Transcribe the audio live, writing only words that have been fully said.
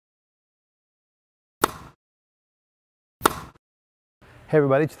Hey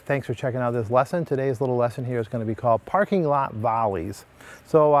everybody, thanks for checking out this lesson. Today's little lesson here is going to be called parking lot volleys.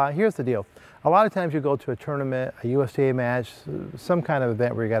 So here's the deal. A lot of times you go to a tournament, a USPTA match, some kind of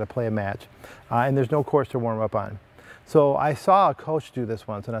event where you got to play a match, and there's no course to warm up on. So I saw a coach do this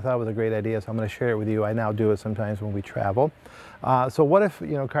once and I thought it was a great idea, so I'm going to share it with you. I now do it sometimes when we travel. So what if,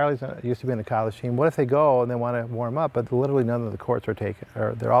 you know, Carly's used to be in the college team, what if they go and they want to warm up, but literally none of the courts are taken,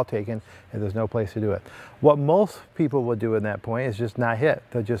 or they're all taken and there's no place to do it. What most people would do at that point is just not hit.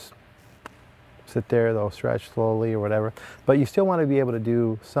 They'll just sit there, they'll stretch slowly or whatever, but you still want to be able to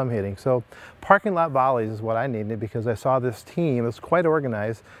do some hitting. So parking lot volleys is what I needed because I saw this team, it was quite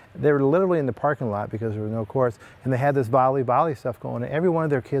organized. They were literally in the parking lot because there was no courts, and they had this volley stuff going, and every one of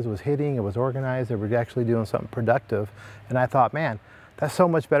their kids was hitting, it was organized, they were actually doing something productive. And I thought, man, that's so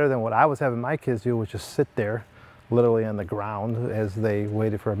much better than what I was having my kids do, which is sit there literally on the ground as they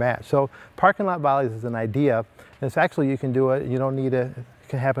waited for a match. So parking lot volleys is an idea, and it's actually, you can do it, you don't need it. It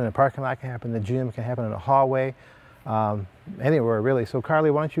can happen in a parking lot, it can happen in the gym, it can happen in a hallway, anywhere really. So Carly,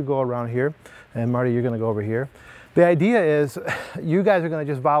 why don't you go around here, and Marty, you're going to go over here. The idea is you guys are going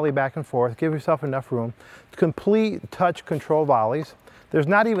to just volley back and forth, give yourself enough room. Complete touch control volleys. There's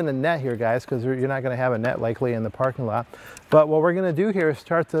not even a net here, guys, because you're not going to have a net likely in the parking lot. But what we're going to do here is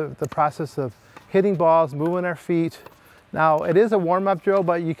start the process of hitting balls, moving our feet. Now, it is a warm-up drill,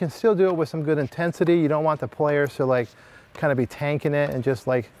 but you can still do it with some good intensity. You don't want the players to like kind of be tanking it and just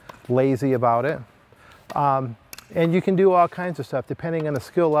like lazy about it. And you can do all kinds of stuff. Depending on the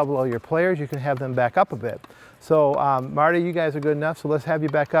skill level of your players, you can have them back up a bit. So Marty, you guys are good enough, so let's have you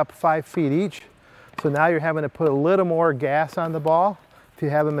back up 5 feet each. So now you're having to put a little more gas on the ball. If you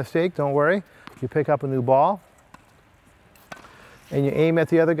have a mistake, don't worry. You pick up a new ball and you aim at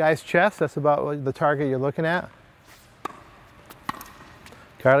the other guy's chest. That's about the target you're looking at.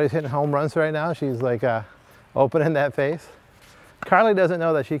 Carly's hitting home runs right now. She's like opening that face. Carly doesn't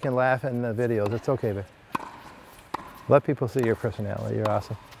know that she can laugh in the videos. It's okay, babe. Let people see your personality. You're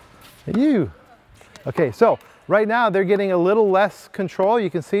awesome. You. Okay, so right now they're getting a little less control, you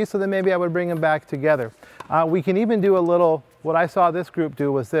can see, so then maybe I would bring them back together. We can even do a little, what I saw this group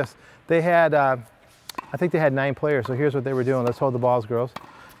do was this. They had, I think they had 9 players, so here's what they were doing. Let's hold the balls, girls.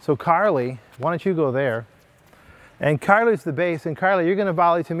 So Carly, why don't you go there? And Carly's the base, and Carly, you're gonna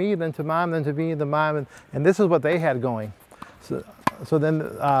volley to me, then to mom, then to me, then mom, and this is what they had going. So then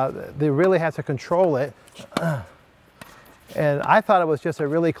they really had to control it. And I thought it was just a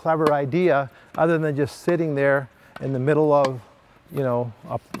really clever idea, other than just sitting there in the middle of, you know,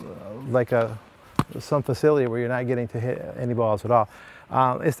 some facility where you're not getting to hit any balls at all.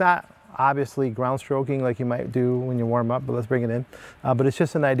 It's not obviously ground stroking like you might do when you warm up, but let's bring it in. But it's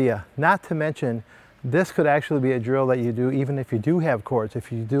just an idea. Not to mention, this could actually be a drill that you do even if you do have courts.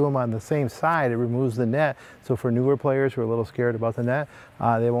 If you do them on the same side, it removes the net. So for newer players who are a little scared about the net,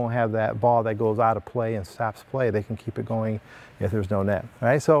 they won't have that ball that goes out of play and stops play. They can keep it going if there's no net. All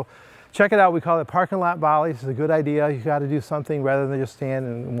right, so check it out. We call it parking lot volleys. It's a good idea. You got to do something rather than just stand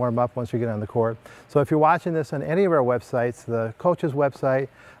and warm up once you get on the court. So if you're watching this on any of our websites, the coach's website,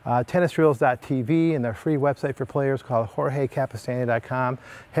 tennisdrills.tv, and their free website for players called JorgeCapestany.com.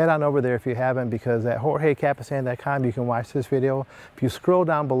 Head on over there if you haven't, because at JorgeCapestany.com you can watch this video. If you scroll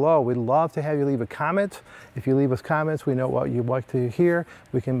down below, we'd love to have you leave a comment. If you leave us comments, we know what you'd like to hear.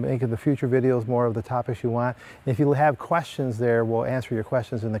 We can make the future videos more of the topics you want. And if you have questions there, we'll answer your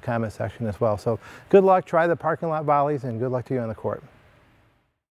questions in the comment section as well. So good luck, try the parking lot volleys, and good luck to you on the court.